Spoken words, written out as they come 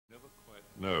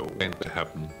know what's going to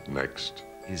happen next.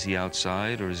 Is he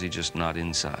outside or is he just not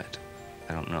inside?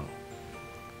 I don't know.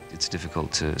 It's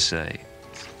difficult to say.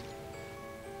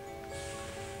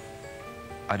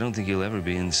 I don't think he'll ever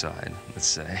be inside, let's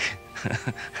say.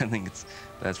 I think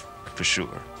that's for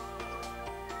sure.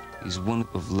 He's one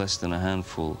of less than a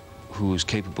handful who is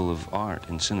capable of art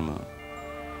in cinema.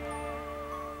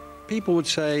 People would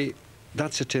say,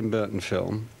 that's a Tim Burton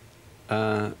film.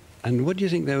 And what do you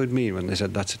think they would mean when they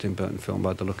said, that's a Tim Burton film,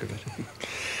 by the look of it?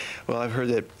 Well, I've heard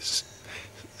that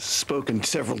spoken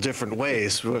several different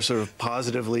ways, sort of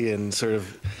positively and sort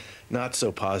of not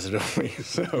so positively.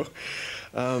 So,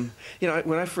 you know,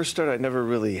 when I first started, I never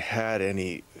really had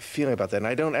any feeling about that. And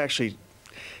I don't actually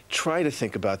try to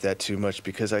think about that too much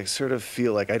because I sort of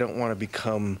feel like I don't want to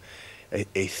become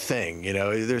a thing, you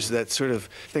know. There's that sort of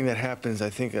thing that happens,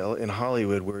 I think, in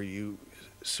Hollywood where you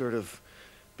sort of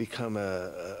become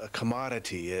a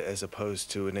commodity as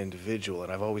opposed to an individual,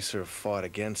 and I've always sort of fought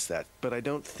against that. But I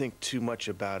don't think too much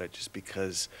about it just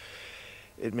because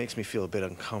it makes me feel a bit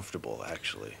uncomfortable,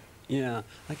 actually. Yeah,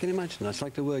 I can imagine. That's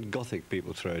like the word Gothic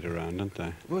people throw it around, don't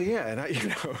they? Well, yeah, and you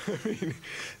know, I mean,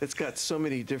 it's got so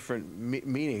many different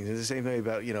meanings. It's the same thing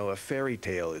about, you know, a fairy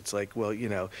tale. It's like, well, you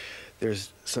know,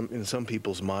 there's in some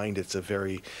people's mind, it's a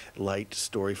very light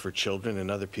story for children, and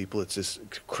other people, it's just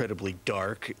incredibly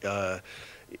dark,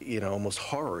 you know, almost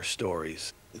horror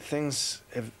stories. Things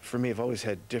for me have always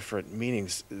had different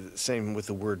meanings. Same with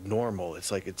the word normal.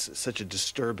 It's like it's such a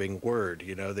disturbing word,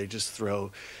 you know. They just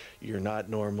throw, you're not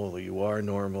normal, or you are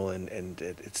normal, and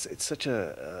it's such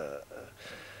a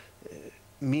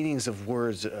meanings of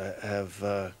words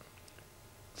have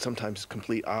sometimes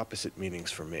complete opposite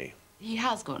meanings for me. He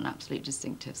has got an absolute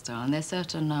distinctive style, and there's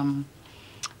certain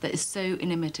that is so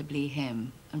inimitably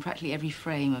him, and practically every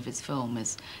frame of his film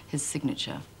is his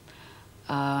signature.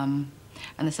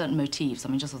 And there's certain motifs, I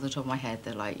mean, just off the top of my head,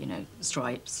 they're like, you know,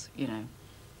 stripes, you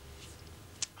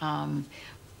know,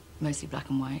 mostly black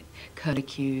and white,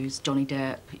 curlicues, Johnny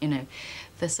Depp, you know.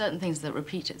 There's certain things that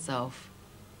repeat itself,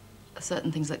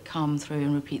 certain things that come through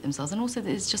and repeat themselves, and also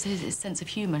it's just his sense of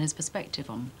humor and his perspective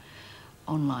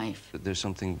on life. There's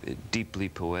something deeply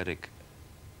poetic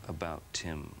about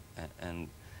Tim,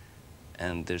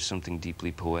 and there's something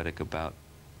deeply poetic about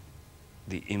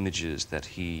the images that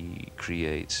he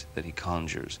creates, that he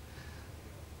conjures,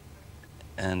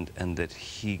 and that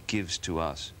he gives to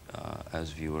us as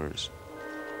viewers.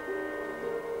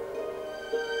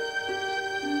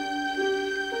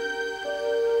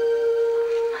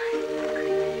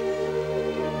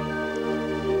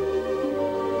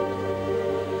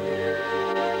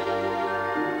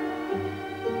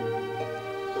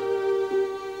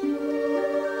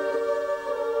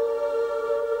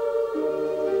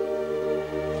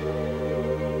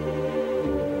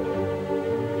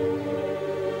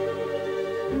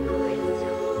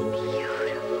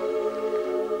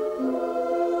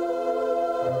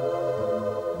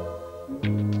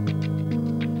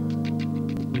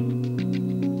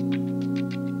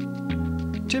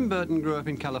 Tim Burton grew up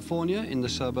in California in the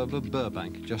suburb of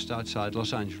Burbank, just outside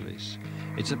Los Angeles.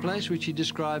 It's a place which he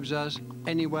describes as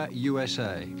anywhere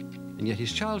USA, and yet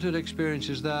his childhood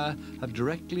experiences there have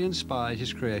directly inspired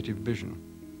his creative vision.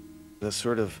 The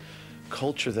sort of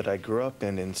culture that I grew up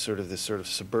in sort of this sort of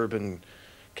suburban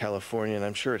California, and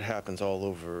I'm sure it happens all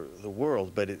over the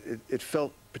world, but it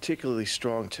felt particularly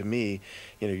strong to me.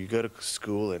 You know, you go to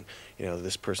school and, you know,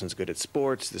 this person's good at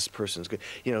sports, this person's good,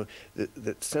 you know,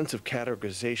 the sense of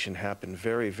categorization happened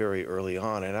very, very early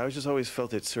on, and I just always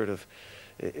felt it sort of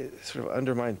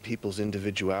undermined people's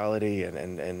individuality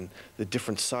and the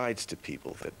different sides to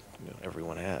people that, you know,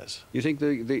 everyone has. You think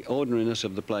the ordinariness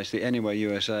of the place, the anywhere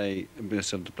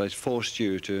USA-ness of the place forced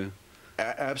you to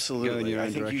absolutely.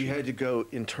 I think you had to go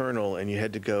internal, and you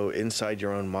had to go inside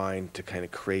your own mind to kind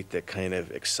of create that kind of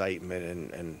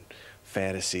excitement and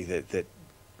fantasy that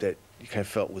you kind of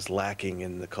felt was lacking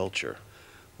in the culture.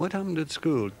 What happened at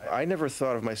school? I never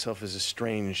thought of myself as a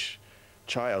strange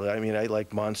child. I mean, I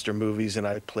liked monster movies, and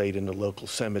I played in the local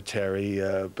cemetery,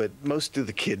 but most of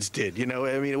the kids did, you know?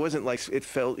 I mean, it wasn't like, it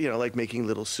felt, you know, like making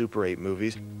little Super 8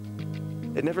 movies.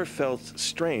 It never felt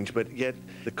strange, but yet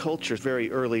the culture very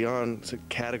early on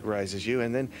categorizes you,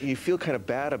 and then you feel kind of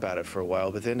bad about it for a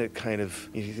while, but then it kind of,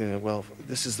 you know, well,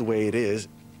 this is the way it is.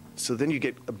 So then you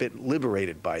get a bit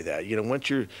liberated by that. You know, once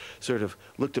you're sort of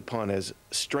looked upon as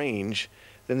strange,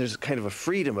 then there's kind of a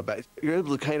freedom about it. You're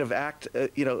able to kind of act,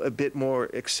 you know, a bit more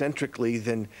eccentrically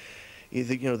than, you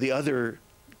know, the other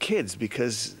kids,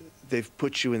 because they've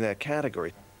put you in that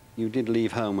category. You did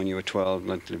leave home when you were 12,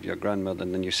 lived with your grandmother,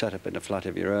 and then you set up in a flat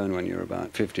of your own when you were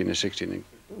about 15 or 16.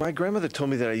 My grandmother told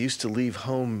me that I used to leave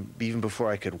home even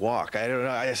before I could walk. I don't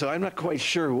know, so I'm not quite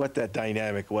sure what that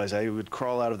dynamic was. I would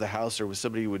crawl out of the house, or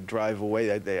somebody would drive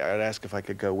away. I'd ask if I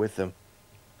could go with them.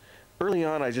 Early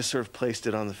on, I just sort of placed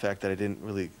it on the fact that I didn't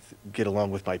really get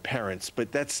along with my parents,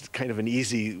 but that's kind of an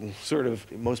easy sort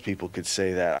of, most people could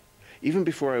say that. Even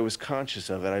before I was conscious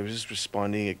of it, I was just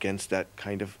responding against that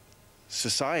kind of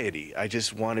society. I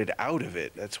just wanted out of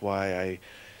it. That's why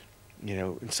you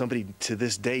know, when somebody to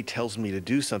this day tells me to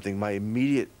do something, my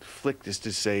immediate flick is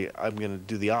to say, I'm going to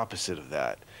do the opposite of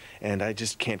that. And I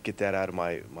just can't get that out of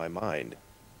my mind.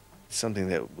 It's something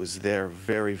that was there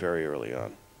very, very early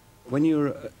on. When you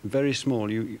were very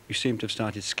small, you seem to have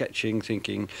started sketching,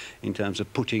 thinking in terms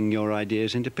of putting your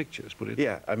ideas into pictures, put it?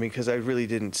 Yeah, I mean, because I really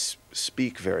didn't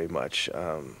speak very much,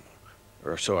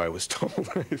 or so I was told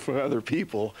for other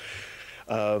people.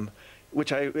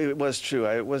 Which it was true.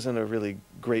 I wasn't a really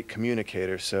great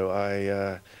communicator, so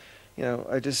you know,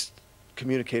 I just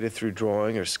communicated through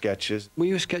drawing or sketches. Were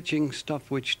you sketching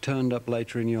stuff which has turned up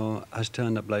later in your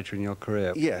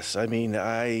career? Yes, I mean,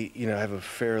 you know, have a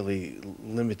fairly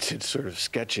limited sort of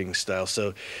sketching style,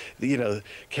 so, you know,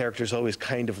 characters always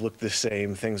kind of look the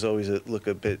same. Things always look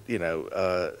a bit, you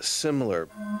know, similar.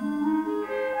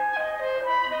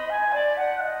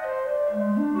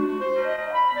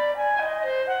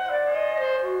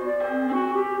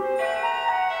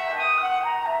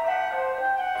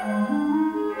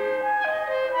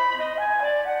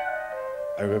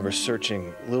 I remember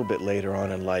searching a little bit later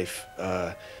on in life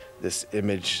this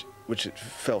image, which it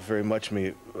felt very much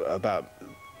me about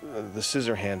the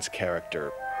Scissorhands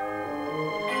character.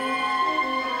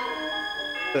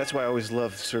 That's why I always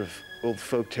loved sort of old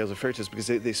folk tales or fairy tales, because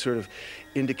they sort of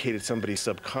indicated somebody's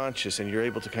subconscious, and you're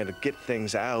able to kind of get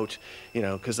things out, you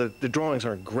know, because the drawings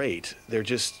aren't great. They're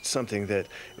just something that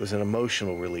was an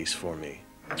emotional release for me.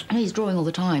 And he's drawing all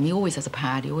the time. He always has a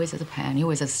pad, he always has a pen, he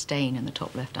always has a stain in the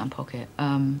top left-hand pocket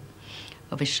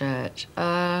of his shirt.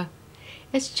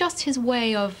 It's just his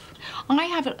way of... I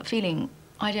have a feeling,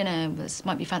 I don't know, this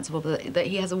might be fanciful, but that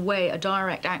he has a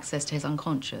direct access to his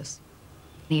unconscious.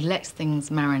 He lets things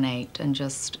marinate and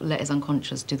just let his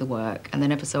unconscious do the work, and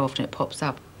then ever so often it pops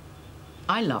up.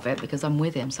 I love it because I'm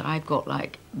with him, so I've got,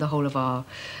 like, the whole of our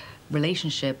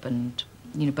relationship and,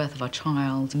 you know, birth of our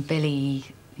child, and Billy...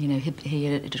 You know, he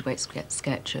did a great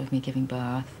sketch of me giving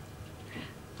birth.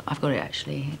 I've got it,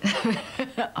 actually.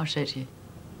 I'll show it to you.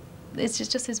 It's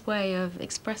just his way of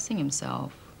expressing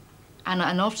himself.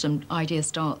 And often ideas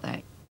start there.